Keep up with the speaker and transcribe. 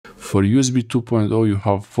for USB 2.0 you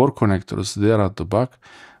have 4 connectors there at the back,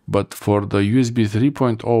 but for the USB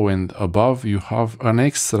 3.0 and above you have an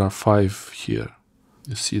extra 5 here.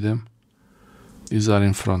 You see them? These are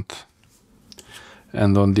in front.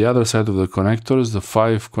 And on the other side of the connectors,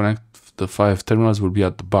 the 5 terminals will be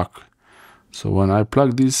at the back. So when I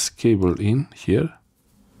plug this cable in here,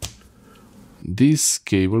 this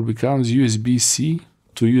cable becomes USB-C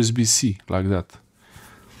to USB-C, like that.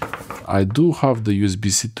 I do have the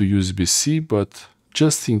USB-C to USB-C, but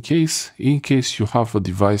just in case you have a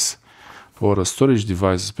device or a storage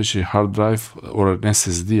device, especially hard drive or an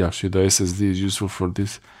SSD, actually the SSD is useful for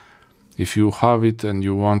this. If you have it and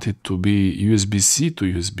you want it to be USB-C to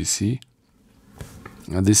USB-C,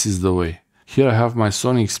 this is the way. Here I have my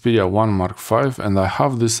Sony Xperia 1 Mark V, and I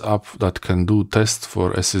have this app that can do tests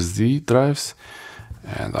for SSD drives,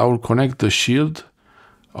 and I will connect the shield.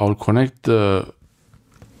 I will connect the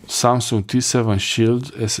Samsung T7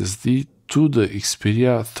 Shield SSD to the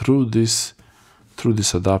Xperia through this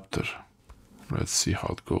adapter. Let's see how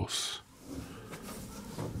it goes.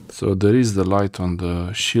 So there is the light on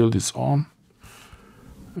the shield, it's on,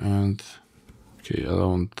 and okay, I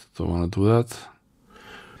don't want to do that.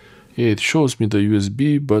 Yeah, it shows me the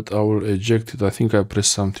USB, but I will eject it. I think I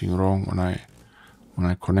pressed something wrong when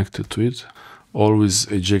I connected to it. Always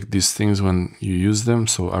eject these things when you use them,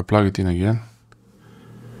 so I plug it in again.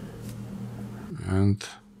 And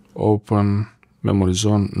open memory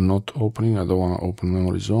zone, not opening. I don't want to open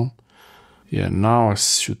memory zone. Yeah, now I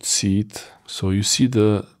should see it. So you see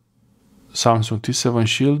the Samsung T7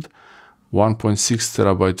 Shield, 1.6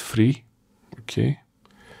 terabyte free. Okay.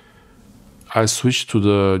 I switched to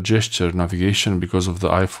the gesture navigation because of the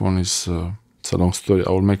iPhone. It's a long story. I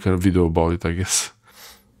will make a video about it, I guess.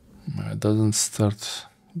 It doesn't start,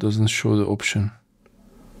 doesn't show the option.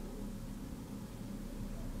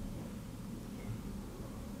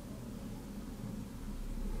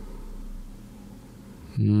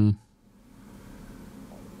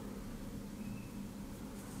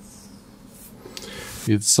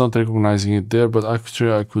 It's not recognizing it there, but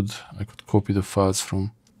actually I could copy the files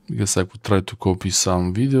from. I guess I could try to copy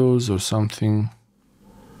some videos or something.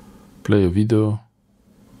 Play a video.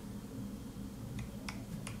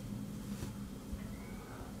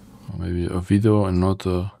 Or maybe a video and not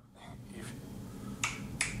a. You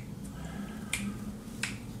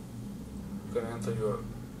can enter your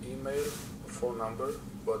email, phone number,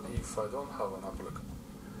 but if I don't have an Apple account,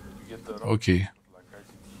 you get the wrong. Okay. Like I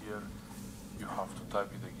did here, you have to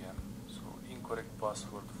type it again. So incorrect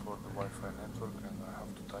password for the Wi-Fi network, and I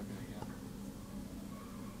have to type it again.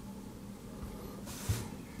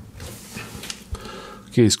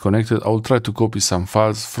 Okay, it's connected. I will try to copy some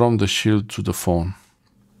files from the shield to the phone.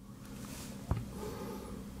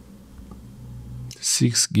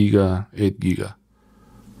 6 giga, 8 giga.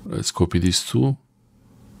 Let's copy these two.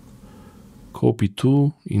 Copy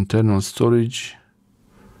to internal storage.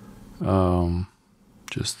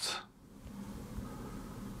 Just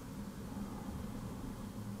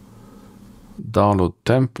download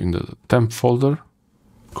temp in the temp folder.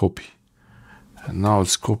 Copy. And now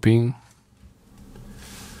it's copying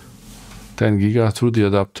 10 giga through the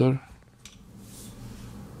adapter.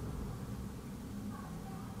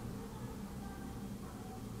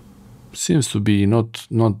 Seems to be not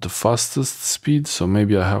the fastest speed, so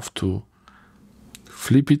maybe I have to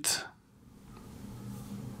flip it.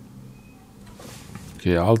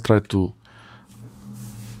 Okay, I'll try to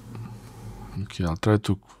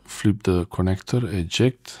flip the connector,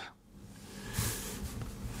 eject,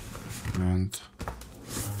 and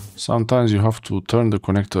sometimes you have to turn the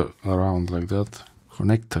connector around like that.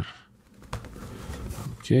 Connector.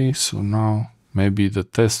 Okay, so now maybe the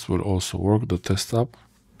test will also work, the test app.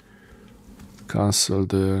 Cancel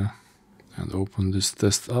there and open this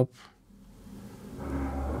test app.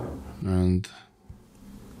 And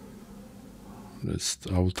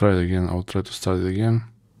I'll try it again. I'll try to start it again.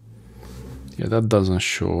 Yeah, that doesn't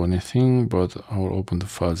show anything, but I will open the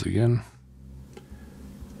files again.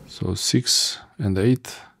 So 6 and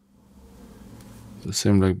 8, the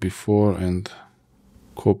same like before, and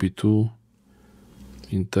copy to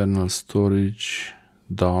internal storage,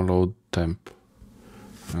 download temp,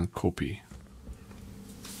 and copy.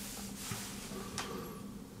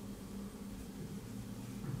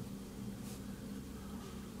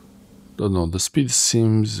 Don't know, the speed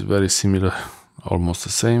seems very similar, almost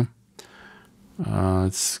the same.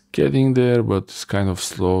 It's getting there, but it's kind of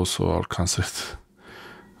slow, so I'll cancel it.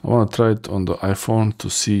 I want to try it on the iPhone to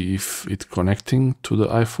see if it's connecting to the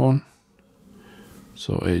iPhone.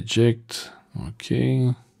 So eject,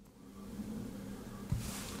 okay.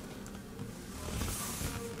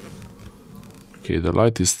 Okay, the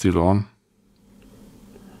light is still on.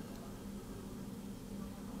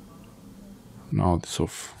 Now it's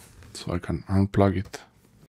off, so I can unplug it.